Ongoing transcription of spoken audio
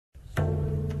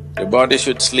Your body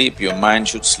should sleep, your mind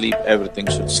should sleep, everything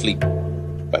should sleep,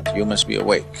 but you must be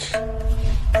awake.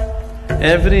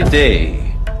 Every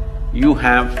day, you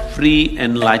have free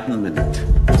enlightenment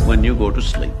when you go to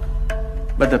sleep.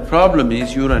 But the problem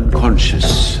is you're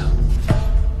unconscious.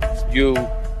 You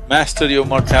master your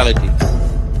mortality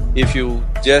if you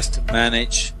just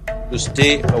manage to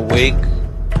stay awake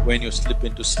when you slip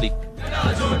into sleep.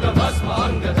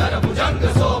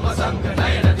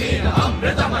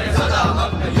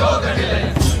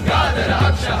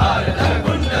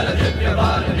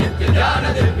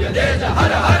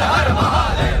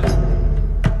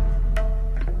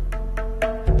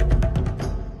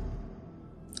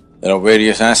 There are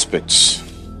various aspects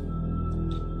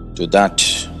to that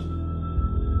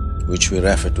which we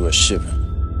refer to as Shiva.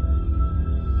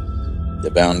 The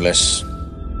boundless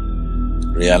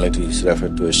reality is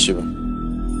referred to as Shiva.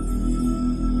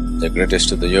 The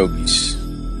greatest of the yogis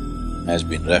has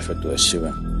been referred to as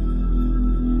Shiva.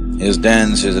 His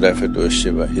dance is referred to as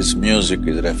Shiva, his music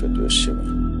is referred to as Shiva,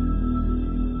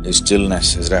 his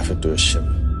stillness is referred to as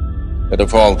Shiva. But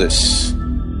of all this,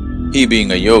 he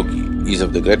being a yogi is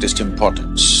of the greatest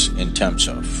importance in terms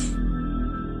of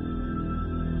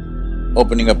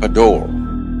opening up a door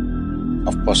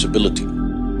of possibility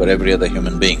for every other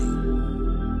human being.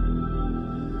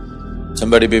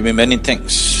 Somebody may be many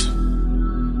things,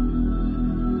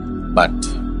 but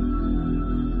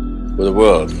for the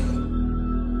world,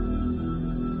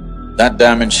 that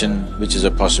dimension which is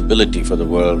a possibility for the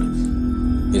world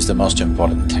is the most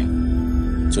important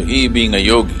thing. So he being a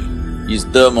yogi is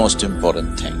the most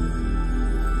important thing.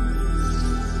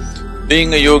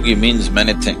 Being a yogi means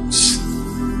many things.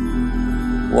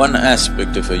 One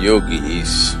aspect of a yogi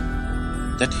is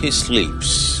that he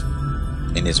sleeps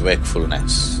in his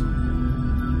wakefulness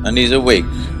and is awake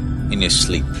in his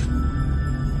sleep.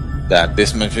 That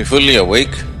this must be fully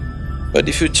awake, but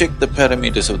if you check the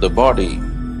parameters of the body,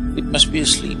 it must be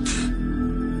asleep.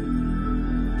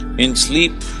 In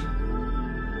sleep,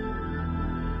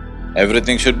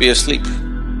 everything should be asleep,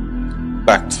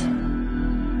 but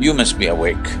you must be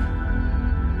awake.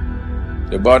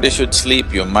 Your body should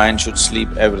sleep, your mind should sleep,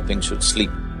 everything should sleep,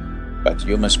 but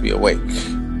you must be awake.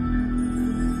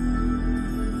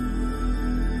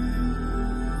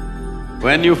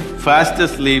 When you fast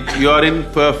asleep, you are in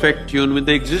perfect tune with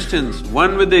the existence,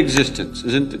 one with the existence,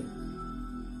 isn't it?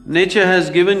 Nature has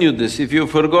given you this. If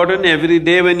you've forgotten, every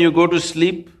day when you go to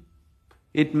sleep,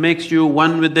 it makes you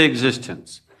one with the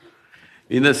existence.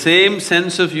 In the same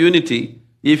sense of unity,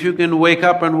 if you can wake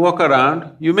up and walk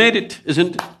around, you made it,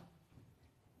 isn't it?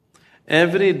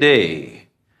 Every day,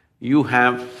 you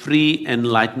have free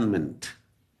enlightenment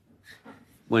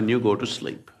when you go to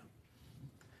sleep.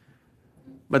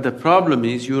 But the problem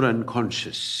is you're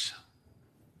unconscious.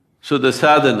 So the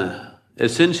sadhana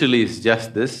essentially is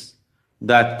just this,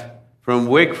 that from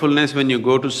wakefulness when you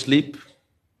go to sleep,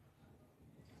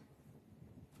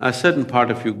 a certain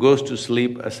part of you goes to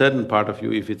sleep, a certain part of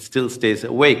you, if it still stays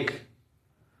awake,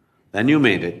 then you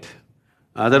made it.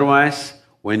 Otherwise,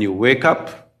 when you wake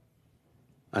up,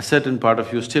 a certain part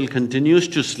of you still continues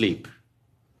to sleep,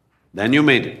 then you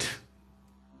made it.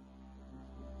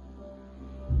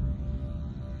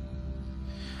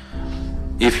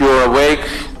 If you're awake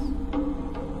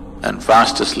and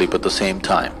fast asleep at the same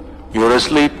time, you're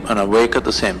asleep and awake at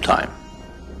the same time,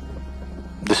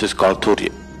 this is called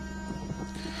Turiya.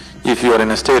 If you are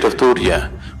in a state of Turiya,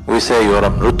 we say you are a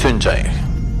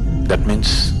Mrityunjay, that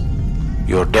means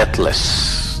you're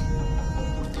deathless.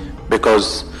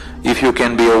 Because if you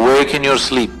can be awake in your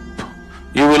sleep,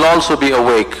 you will also be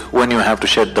awake when you have to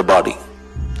shed the body.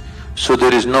 So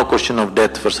there is no question of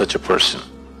death for such a person.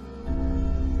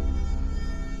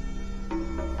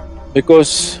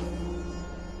 Because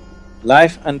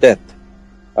life and death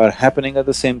are happening at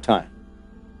the same time.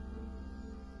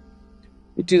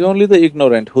 It is only the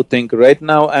ignorant who think, right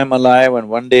now I'm alive and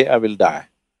one day I will die.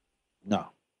 No,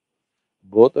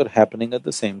 both are happening at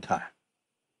the same time.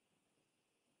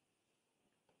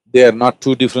 They are not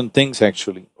two different things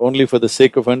actually, only for the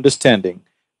sake of understanding,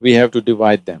 we have to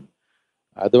divide them.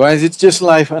 Otherwise it's just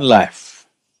life and life.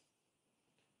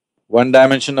 One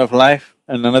dimension of life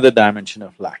and another dimension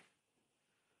of life.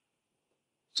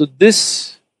 So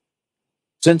this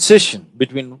sensation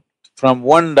from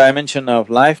one dimension of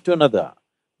life to another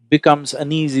becomes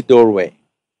an easy doorway.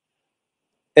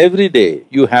 Every day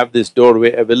you have this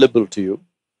doorway available to you,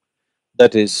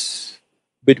 that is,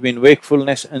 between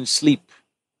wakefulness and sleep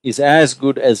is as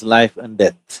good as life and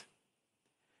death.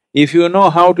 If you know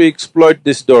how to exploit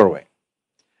this doorway,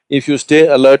 if you stay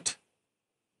alert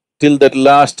till that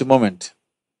last moment,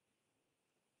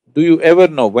 do you ever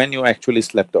know when you actually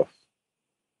slept off?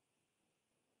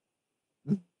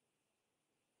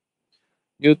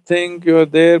 You think you're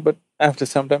there, but after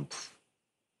some time,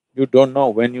 you don't know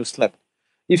when you slept.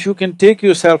 If you can take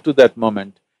yourself to that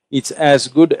moment, it's as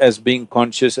good as being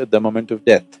conscious at the moment of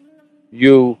death.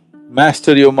 You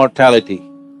master your mortality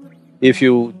if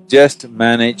you just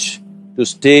manage to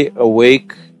stay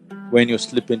awake when you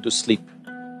slip into sleep.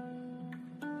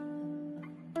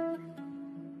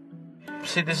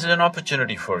 See, this is an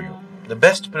opportunity for you. The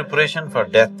best preparation for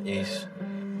death is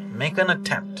make an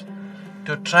attempt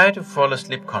to try to fall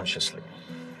asleep consciously.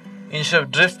 Instead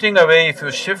of drifting away, if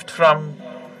you shift from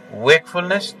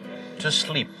wakefulness to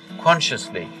sleep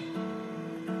consciously,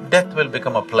 death will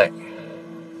become a play.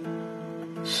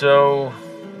 So,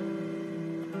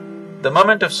 the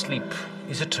moment of sleep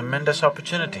is a tremendous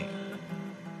opportunity.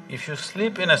 If you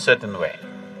sleep in a certain way,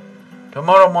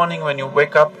 tomorrow morning when you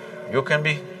wake up, you can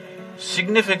be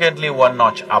significantly one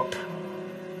notch up.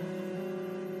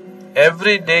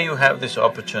 Every day you have this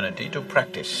opportunity to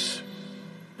practice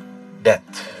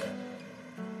death.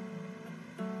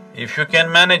 If you can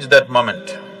manage that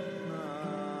moment,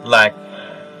 like,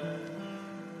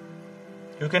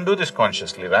 you can do this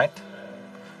consciously, right?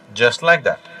 Just like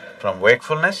that, from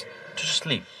wakefulness to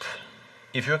sleep.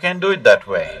 If you can do it that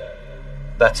way,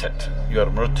 that's it, you're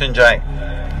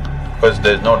Mrutyunjay, because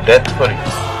there's no death for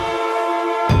you.